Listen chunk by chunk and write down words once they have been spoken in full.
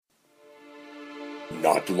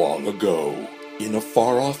Not long ago, in a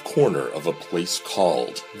far-off corner of a place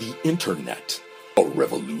called the Internet, a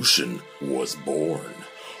revolution was born.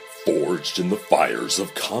 Forged in the fires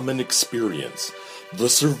of common experience, the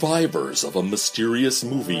survivors of a mysterious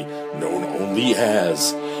movie known only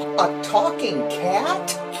as A Talking Cat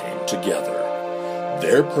came together.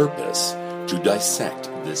 Their purpose, to dissect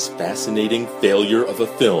this fascinating failure of a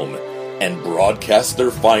film and broadcast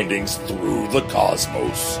their findings through the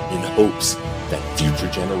cosmos in hopes that future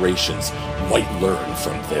generations might learn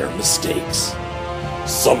from their mistakes.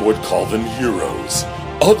 Some would call them heroes,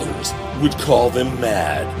 others would call them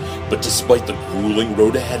mad, but despite the grueling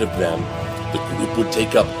road ahead of them, the group would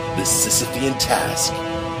take up this Sisyphean task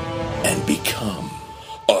and become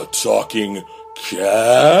a talking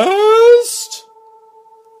cast?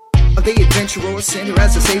 Are they adventurers, sinner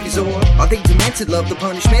as a savior's or are they demented, love the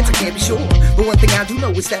punishment? I can't be sure. But one thing I do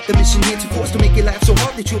know is that the mission here to force to make you laugh so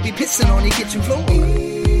hard that you'll be pissing on your kitchen floor.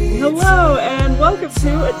 Hello, and welcome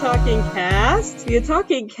to A Talking Cast, the A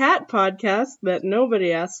Talking Cat podcast that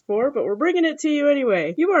nobody asked for, but we're bringing it to you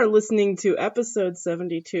anyway. You are listening to episode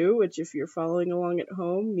 72, which if you're following along at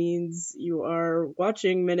home means you are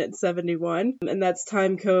watching minute 71, and that's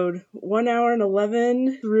time code 1 hour and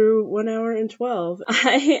 11 through 1 hour and 12.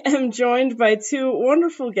 I am joined by two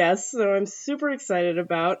wonderful guests, so I'm super excited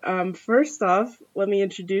about. First off, let me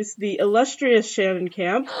introduce the illustrious Shannon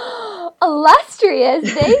Camp.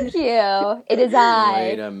 Illustrious, thank you. It is I.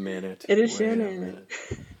 Wait a minute. It is Shannon.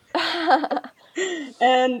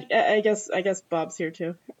 And I guess Bob's here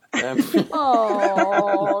too.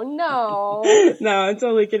 Oh, no. No, I'm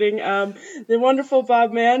totally kidding. The wonderful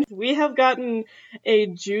Bob man. We have gotten a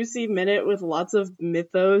juicy minute with lots of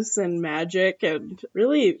mythos and magic and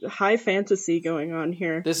really high fantasy going on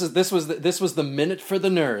here. This was the minute for the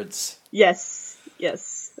nerds. Yes.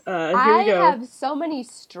 Here we go. I have so many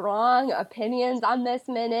strong opinions on this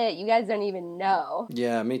minute. You guys don't even know.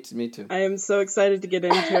 Yeah, me too. I am so excited to get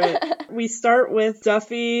into it. We start with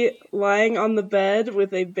Duffy lying on the bed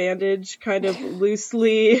with a bandage kind of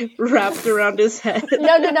loosely wrapped around his head.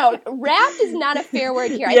 No. Wrapped is not a fair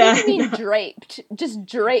word here. I think you mean draped. Just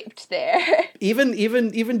draped there.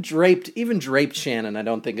 Even draped Shannon, I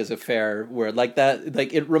don't think is a fair word. Like that,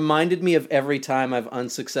 like it reminded me of every time I've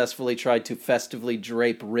unsuccessfully tried to festively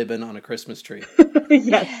drape ribbon on a Christmas tree.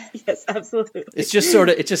 Yes, absolutely. It's just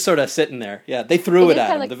sort of sitting there. Yeah, they threw it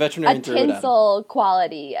at him. Like the veterinarian threw it at him. A tinsel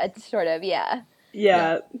quality, sort of, yeah.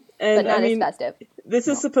 Yeah. And but not as festive. This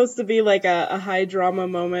is supposed to be like a high drama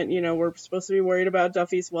moment. You know, we're supposed to be worried about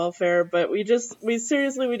Duffy's welfare, but we just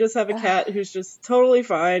have a cat who's just totally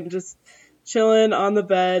fine, just chilling on the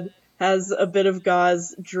bed, has a bit of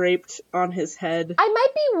gauze draped on his head. I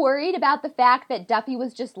might be worried about the fact that Duffy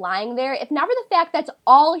was just lying there, if not for the fact that's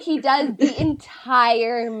all he does the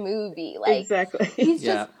entire movie. Like, exactly. He's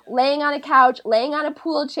just laying on a couch, laying on a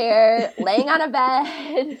pool chair, laying on a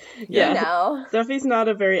bed. Yeah. You know. Duffy's not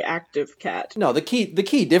a very active cat. No, the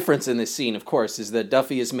key difference in this scene, of course, is that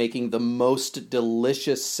Duffy is making the most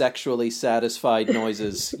delicious sexually satisfied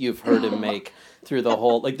noises you've heard him make through the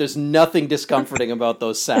whole, like, there's nothing discomforting about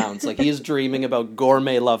those sounds. Like, he is dreaming about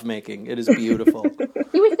gourmet lovemaking. It is beautiful.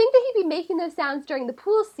 You would think that he'd be making those sounds during the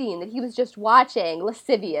pool scene that he was just watching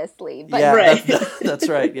lasciviously. But yeah, right. That's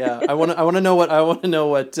right. Yeah, I want to know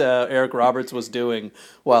what Eric Roberts was doing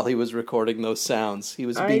while he was recording those sounds. He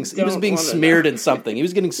was being smeared in something. He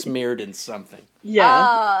was getting smeared in something.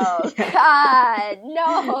 Yeah. Oh, God.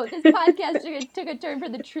 No, this podcast took a turn for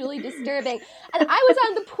the truly disturbing. And I was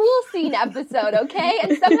on the pool scene episode, okay?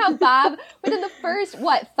 And somehow, Bob, within the first,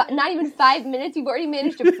 not even 5 minutes, you've already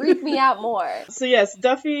managed to freak me out more. So yes,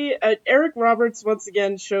 Duffy, Eric Roberts once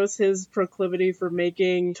again shows his proclivity for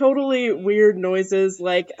making totally weird noises.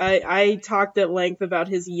 Like, I talked at length about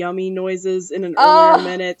his yummy noises in an earlier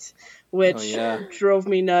minute, which drove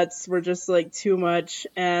me nuts, were just like too much.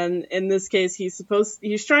 And in this case, he's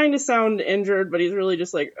trying to sound injured, but he's really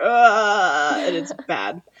just like, and it's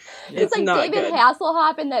bad. It's like not David good.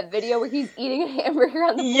 Hasselhoff in that video where he's eating a hamburger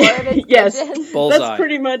on the floor of his yes. kitchen. Bullseye. That's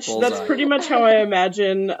pretty much how I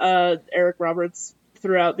imagine Eric Roberts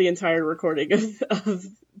throughout the entire recording of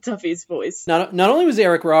Duffy's voice. Not only was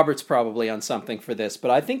Eric Roberts probably on something for this, but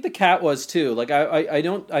I think the cat was too. Like I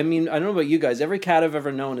don't know about you guys. Every cat I've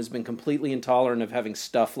ever known has been completely intolerant of having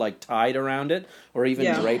stuff like tied around it or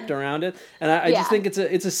even draped around it. And I just think it's a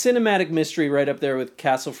cinematic mystery right up there with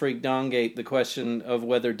Castle Freak Dongate, the question of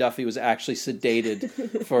whether Duffy was actually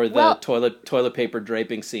sedated for the toilet paper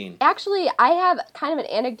draping scene. Actually, I have kind of an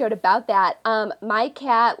anecdote about that. My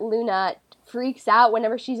cat, Luna, freaks out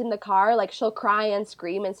whenever she's in the car. Like, she'll cry and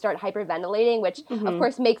scream and start hyperventilating, which, of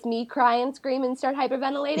course, makes me cry and scream and start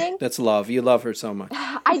hyperventilating. That's love. You love her so much.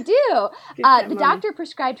 I do. The doctor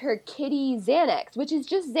prescribed her kitty Xanax, which is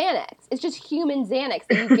just Xanax. It's just human Xanax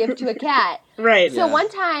that you give to a cat. Right. So one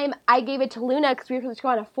time, I gave it to Luna because we were supposed to go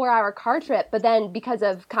on a 4-hour car trip, but then because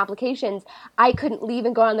of complications, I couldn't leave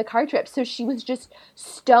and go on the car trip. So she was just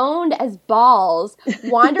stoned as balls,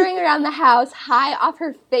 wandering around the house, high off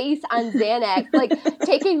her face on Xanax, like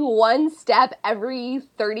taking one step every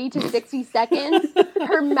 30 to 60 seconds.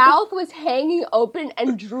 Her mouth was hanging open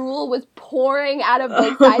and drool was pouring out of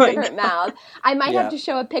both sides of her mouth. I might have to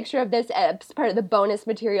show a picture of this as part of the bonus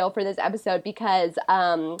material for this episode because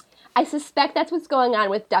I suspect that's what's going on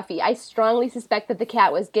with Duffy. I strongly suspect that the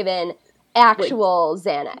cat was given actual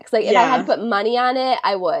Xanax. Like, if I had to put money on it,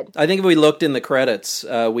 I would. I think if we looked in the credits,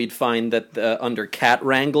 we'd find that under Cat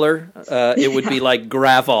Wrangler, it would be like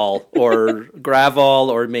Gravol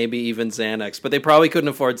or maybe even Xanax. But they probably couldn't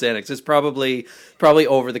afford Xanax. It's probably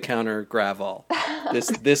over-the-counter Gravol.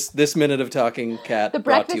 This minute of Talking Cat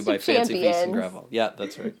brought to you by Fancy Feast and Gravol. Yeah,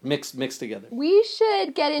 that's right. Mixed together. We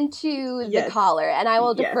should get into the collar, and I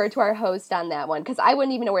will defer to our host on that one, because I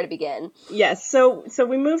wouldn't even know where to begin. Yes, so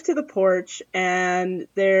we move to the porch, and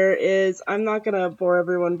there is, I'm not going to bore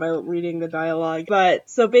everyone by reading the dialogue, but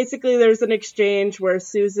so basically there's an exchange where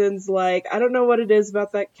Susan's like, I don't know what it is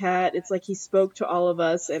about that cat. It's like he spoke to all of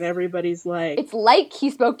us, and everybody's like... It's like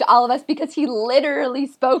he spoke to all of us because he literally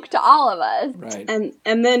spoke to all of us. Right.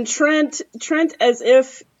 And then Trent, as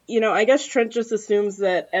if, I guess Trent just assumes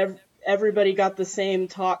that everybody got the same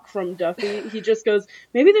talk from Duffy. He just goes,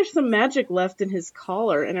 maybe there's some magic left in his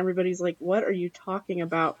collar. And everybody's like, what are you talking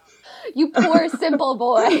about? You poor simple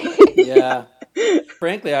boy. Yeah.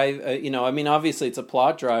 Frankly, obviously it's a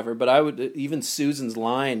plot driver, but even Susan's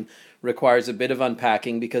line requires a bit of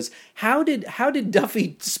unpacking, because how did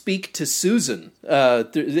Duffy speak to Susan?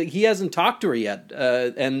 He hasn't talked to her yet.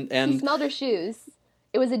 And he smelled her shoes.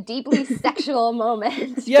 It was a deeply sexual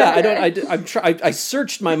moment. Yeah, I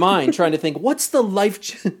searched my mind trying to think, what's the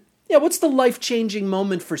life-changing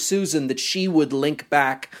moment for Susan that she would link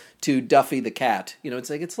back to Duffy the cat?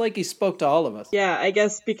 It's like he spoke to all of us. Yeah, I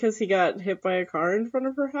guess because he got hit by a car in front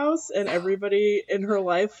of her house and everybody in her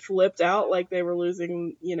life flipped out like they were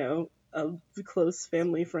losing, a close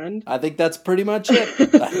family friend. I think that's pretty much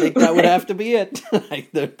it. I think that would have to be it. I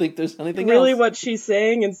don't think there's anything really else. What she's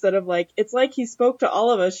saying, instead of like, it's like he spoke to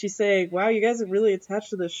all of us, she's saying, wow, you guys are really attached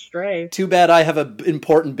to this stray. Too bad I have an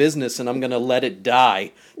important business and I'm going to let it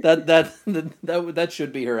die. That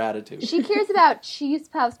should be her attitude. She cares about cheese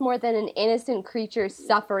puffs more than an innocent creature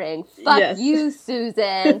suffering. Fuck you,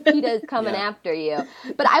 Susan. PETA's coming after you.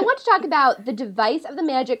 But I want to talk about the device of the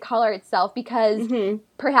magic collar itself, because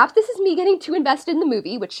perhaps this is me getting too invested in the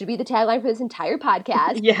movie, which should be the tagline for this entire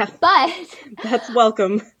podcast. Yeah. But that's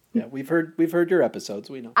welcome. Yeah, we've heard your episodes,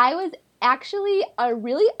 we know. I was actually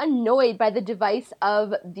really annoyed by the device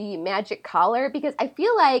of the magic collar, because I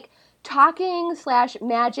feel like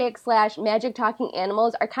talking/magic talking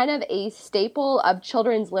animals are kind of a staple of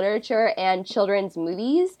children's literature and children's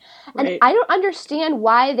movies. And I don't understand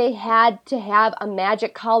why they had to have a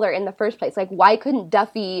magic collar in the first place. Like, why couldn't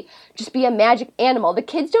Duffy just be a magic animal? The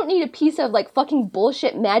kids don't need a piece of, like, fucking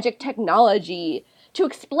bullshit magic technology to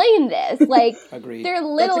explain this. Like, Agreed. They're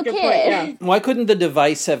little kids. Point, yeah. Why couldn't the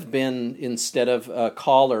device have been, instead of a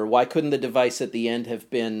collar, why couldn't the device at the end have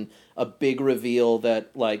been a big reveal that,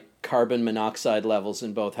 like, carbon monoxide levels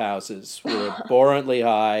in both houses were abhorrently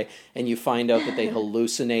high, and you find out that they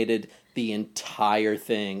hallucinated the entire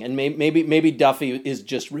thing, and maybe Duffy is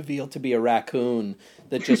just revealed to be a raccoon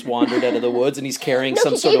that just wandered out of the woods, and he's carrying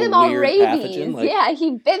some sort of weird pathogen. Like... Yeah,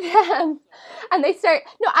 he bit them, and they start.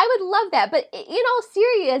 No, I would love that, but in all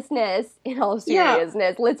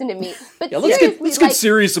seriousness, listen to me. But let's get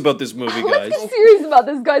serious about this movie, guys. Let's get serious about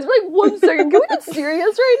this, guys. We're like, 1 second, can we get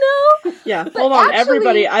serious right now? Yeah, hold on,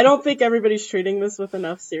 everybody. I don't think everybody's treating this with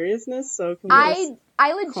enough seriousness. So can we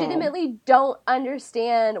I legitimately don't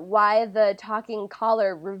understand why the talking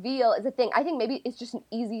collar reveal is a thing. I think maybe it's just an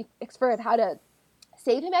easy fix for how to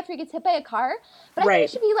save him after he gets hit by a car. But I think it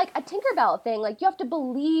should be like a Tinkerbell thing. Like, you have to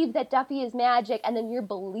believe that Duffy is magic, and then your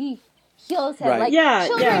belief heals him. Right. Like,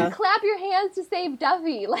 children, clap your hands to save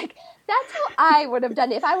Duffy. Like, that's how I would have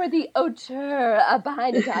done it if I were the auteur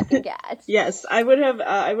behind a talking cat. Yes, I would have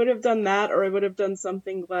done that, or I would have done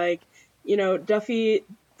something like, Duffy.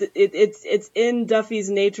 It's in Duffy's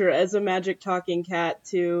nature as a magic talking cat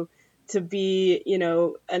to be,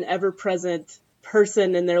 an ever-present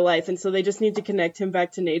person in their life, and so they just need to connect him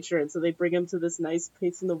back to nature, and so they bring him to this nice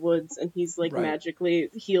place in the woods, and he's like magically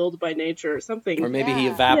healed by nature or something. Or maybe he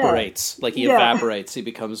evaporates. Like he evaporates. He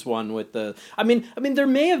becomes one with the... I mean, there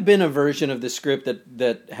may have been a version of the script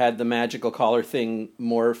that had the magical collar thing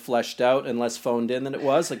more fleshed out and less phoned in than it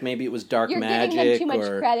was. Like maybe it was dark magic. You're giving them too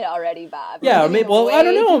much credit already, Bob. Yeah, or maybe. Well, I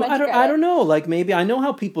don't know. I don't know. Like maybe I know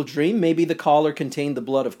how people dream. Maybe the collar contained the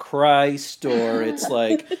blood of Christ, or it's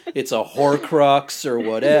like it's a Horcrux or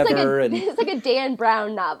whatever. It's like a Dan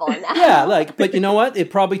Brown novel now. Yeah, but you know what? It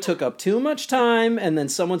probably took up too much time, and then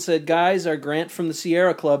someone said, guys, our grant from the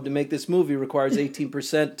Sierra Club to make this movie requires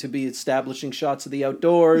 18% to be establishing shots of the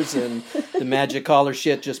outdoors, and the magic collar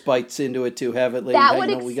shit just bites into it too heavily. That would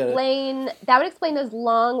explain those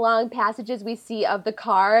long passages we see of the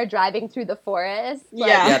car driving through the forest.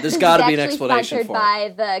 Yeah, there's got to be an explanation for it.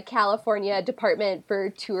 Sponsored by the California Department for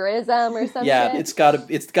Tourism or something. Yeah, it's got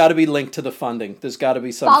to be linked to the funding. There's got to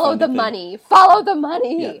be some Follow the money. Follow the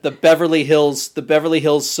money. Yeah, the Beverly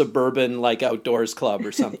Hills suburban outdoors club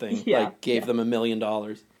or something gave them $1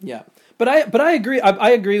 million. Yeah. But I agree.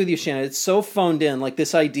 I agree with you, Shannon. It's so phoned in. Like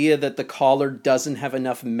this idea that the collar doesn't have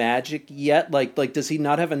enough magic yet. Like does he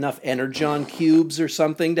not have enough energon cubes or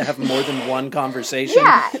something to have more than one conversation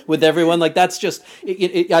with everyone? Like that's just.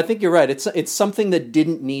 I think you're right. It's something that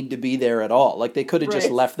didn't need to be there at all. Like they could have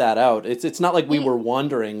just left that out. It's not like we were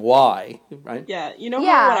wondering why, right? Yeah. You know what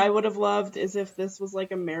I would have loved is if this was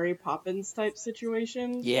like a Mary Poppins type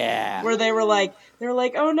situation. Yeah. Where they were like,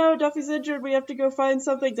 oh no, Duffy's injured. We have to go find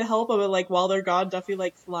something to help him. And while they're gone, Duffy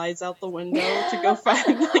flies out the window to go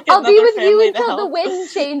find I'll be with you until the wind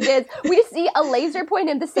changes. We see a laser point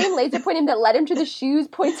him, the same laser point him that led him to the shoes,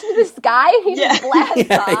 points into the sky, and he just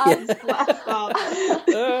blasts off.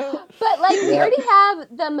 But we already have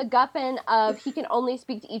the MacGuffin of he can only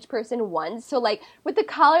speak to each person once. So with the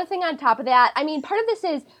collar thing on top of that, I mean, part of this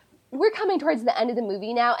is we're coming towards the end of the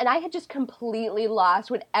movie now, and I had just completely lost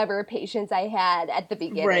whatever patience I had at the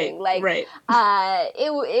beginning. Right.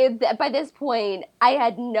 By this point, I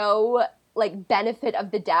had no benefit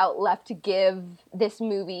of the doubt left to give this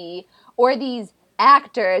movie or these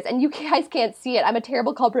actors, and you guys can't see it. I'm a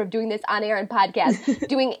terrible culprit of doing this on air and podcast,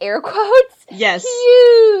 doing air quotes. Yes.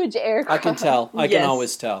 Huge air quotes. I can tell. I can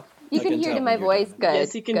always tell. You can hear it in my voice. Good.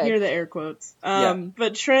 Yes, you can hear the air quotes.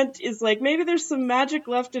 But Trent is maybe there's some magic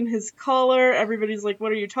left in his collar. Everybody's like,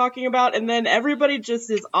 what are you talking about? And then everybody just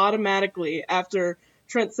is automatically, after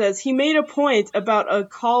Trent says, he made a point about a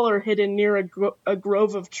collar hidden near a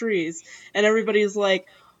grove of trees. And everybody's like,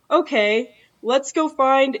 okay, let's go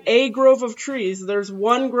find a grove of trees. There's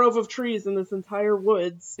one grove of trees in this entire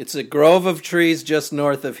woods. It's a grove of trees just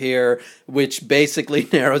north of here, which basically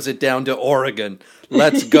narrows it down to Oregon.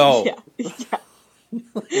 Let's go.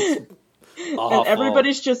 And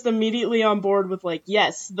everybody's just immediately on board with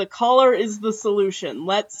yes, the collar is the solution.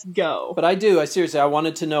 Let's go. But I seriously, I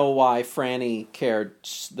wanted to know why Franny cared.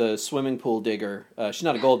 The swimming pool digger. She's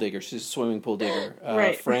not a gold digger. She's a swimming pool digger.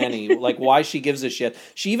 Right. Franny, why she gives a shit.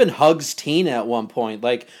 She even hugs Tina at one point.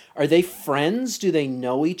 Are they friends? Do they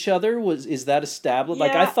know each other? Is that established?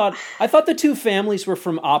 Yeah. I thought the two families were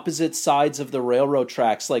from opposite sides of the railroad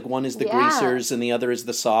tracks. One is the Greasers and the other is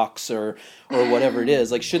the Sox or whatever it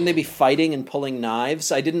is. Shouldn't they be fighting and pulling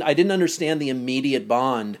knives? I didn't understand the immediate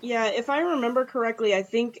bond. Yeah, if I remember correctly, I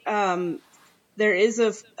think there is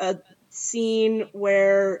a scene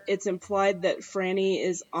where it's implied that Franny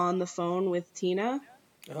is on the phone with Tina.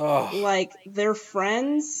 Oh. They're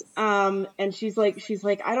friends, and she's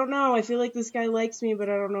like, I don't know, I feel like this guy likes me, but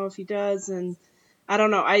I don't know if he does, and I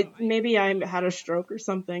don't know, maybe I had a stroke or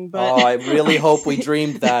something, but... Oh, I really hope we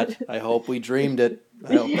dreamed that. I hope we dreamed it.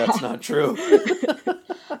 I hope that's not true.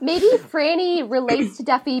 Maybe Franny relates to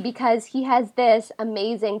Duffy because he has this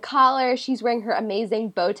amazing collar. She's wearing her amazing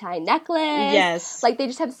bow tie necklace. Yes. They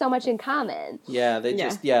just have so much in common. Yeah,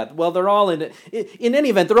 well, they're all in it. In any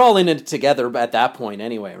event, they're all in it together at that point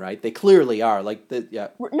anyway, right? They clearly are.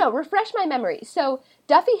 No, refresh my memory. So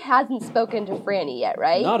Duffy hasn't spoken to Franny yet,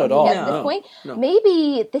 right? Not at all. At this point. No.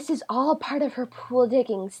 Maybe this is all part of her pool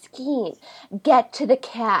digging scheme. Get to the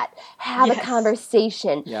cat. Have a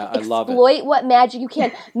conversation. Yeah, I love it. Exploit what magic you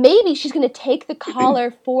can. Maybe she's going to take the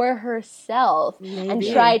collar for herself and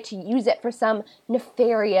try to use it for some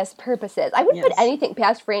nefarious purposes. I wouldn't put anything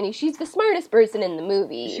past Franny. She's the smartest person in the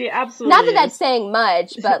movie. She absolutely Not that that's saying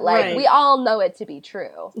much, but we all know it to be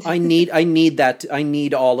true. I need that. I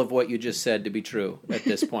need all of what you just said to be true at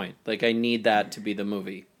this point. I need that to be the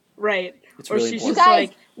movie. Right. It's or really she's important. just You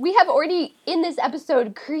guys, we have already, in this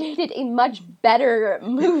episode, created a much better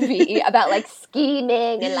movie about, like,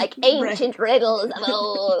 scheming and, like, ancient riddles of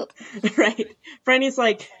old. Right. Franny's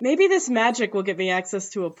like, maybe this magic will get me access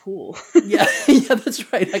to a pool. Yeah,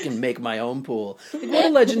 that's right. I can make my own pool. Like, what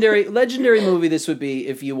a legendary movie this would be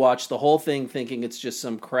if you watch the whole thing thinking it's just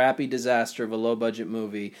some crappy disaster of a low-budget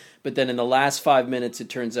movie, but then in the last 5 minutes it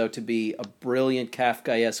turns out to be a brilliant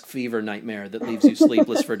Kafkaesque fever nightmare that leaves you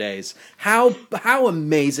sleepless for days. How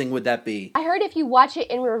amazing would that be? I heard if you watch it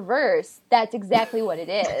in reverse, that's exactly what it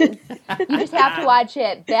is. You just have to watch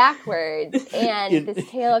it backwards, and this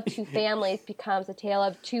tale of two families becomes a tale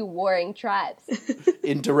of two warring tribes.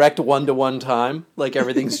 In direct one-to-one time, like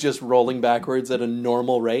everything's just rolling backwards at a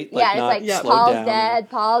normal rate. Like, yeah, and it's like, Paul's dead,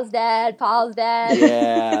 Paul's dead, Paul's dead.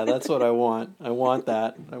 Yeah, that's what I want. I want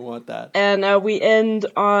that. And we end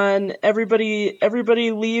on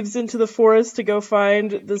everybody leaves into the forest to go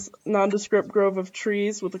find this nondescript grove of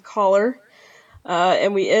trees with a collar.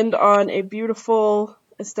 And we end on a beautiful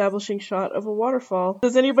establishing shot of a waterfall.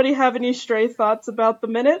 Does anybody have any stray thoughts about the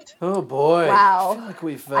minute? Oh boy. Wow. I feel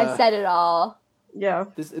like I've said it all. Yeah.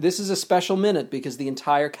 This is a special minute because the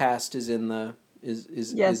entire cast is in the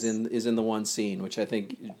in the one scene, which I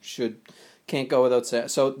think can't go without saying.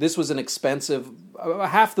 So this was an expensive,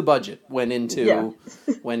 half the budget went into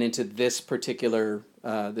this particular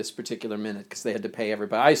minute because they had to pay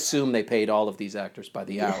everybody. I assume they paid all of these actors by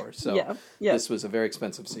the hour. So this was a very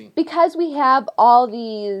expensive scene. Because we have all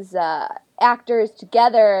these actors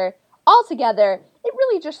all together, it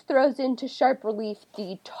really just throws into sharp relief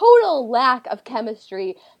the total lack of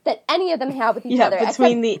chemistry that any of them have with each other.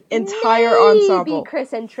 Between the entire ensemble. Maybe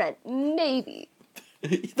Chris and Trent. Maybe.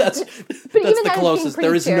 That's the closest.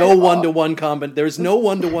 There is no one-to-one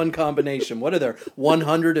combination. What are there?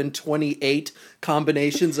 128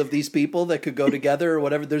 combinations of these people that could go together or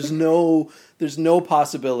whatever. There's no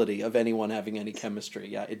possibility of anyone having any chemistry.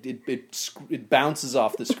 Yeah, it bounces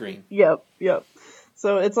off the screen. Yep.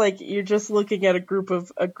 So it's like you're just looking at a group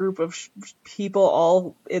of people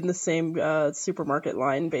all in the same supermarket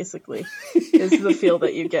line, basically, is the feel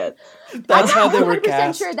that you get. That's how they were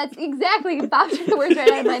cast. Sure, that's exactly Bob took the words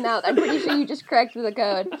right out of my mouth. I'm pretty sure you just corrected the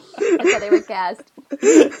code. That's how they were cast.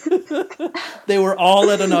 They were all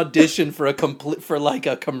at an audition for a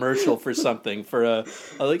commercial for something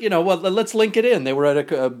let's link it in. They were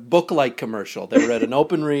at a book-like commercial. They were at an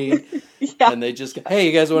open read. Yeah. And they just, hey,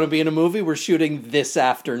 you guys want to be in a movie? We're shooting this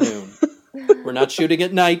afternoon. We're not shooting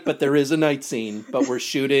at night, but there is a night scene. But we're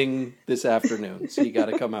shooting this afternoon, so you got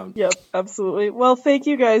to come out. Yep, absolutely. Well, thank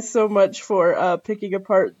you guys so much for picking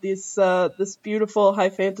apart this beautiful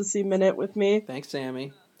high fantasy minute with me. Thanks,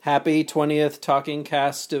 Sammi. Happy 20th Talking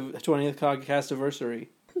Cast anniversary.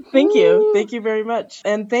 Thank you. Thank you very much.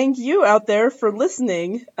 And thank you out there for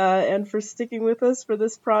listening and for sticking with us for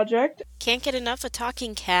this project. Can't get enough of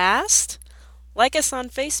Talking Cast? Like us on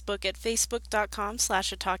Facebook at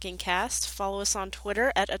facebook.com/atalkingcast. Follow us on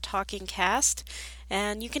Twitter at atalkingcast.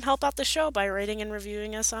 And you can help out the show by rating and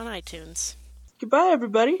reviewing us on iTunes. Goodbye,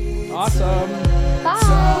 everybody. Awesome.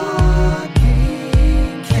 Bye.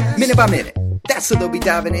 Minute by minute. That's so they'll be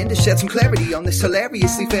diving in to shed some clarity on this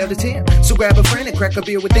hilariously failed attempt. So grab a friend and crack a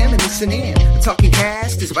beer with them and listen in. The Talking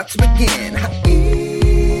Cast is about to begin.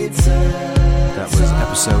 That was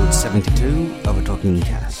episode 72 of A Talking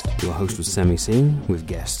Cast. Your host was Sammi C, with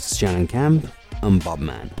guests Shannon Camp and Bob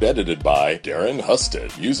Mann. Edited by Darren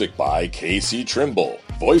Husted. Music by Casey Trimble.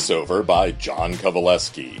 Voiceover by John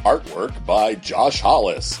Kovaleski. Artwork by Josh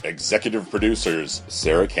Hollis. Executive producers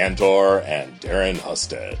Sarah Cantor and Darren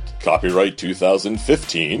Husted. Copyright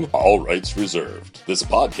 2015. All rights reserved. This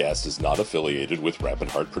podcast is not affiliated with Rapid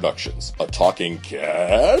Heart Productions. A Talking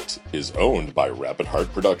Cat is owned by Rapid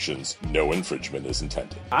Heart Productions. No infringement is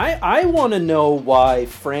intended. I want to know why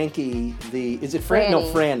Frankie is it Franny? No,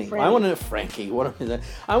 Franny. Franny. I want to know Frankie. What is that?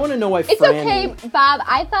 I want to know why It's Franny. okay, Bob.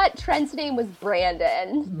 I thought Trent's name was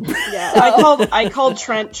Brandon. Yeah, I called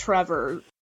Trent Trevor.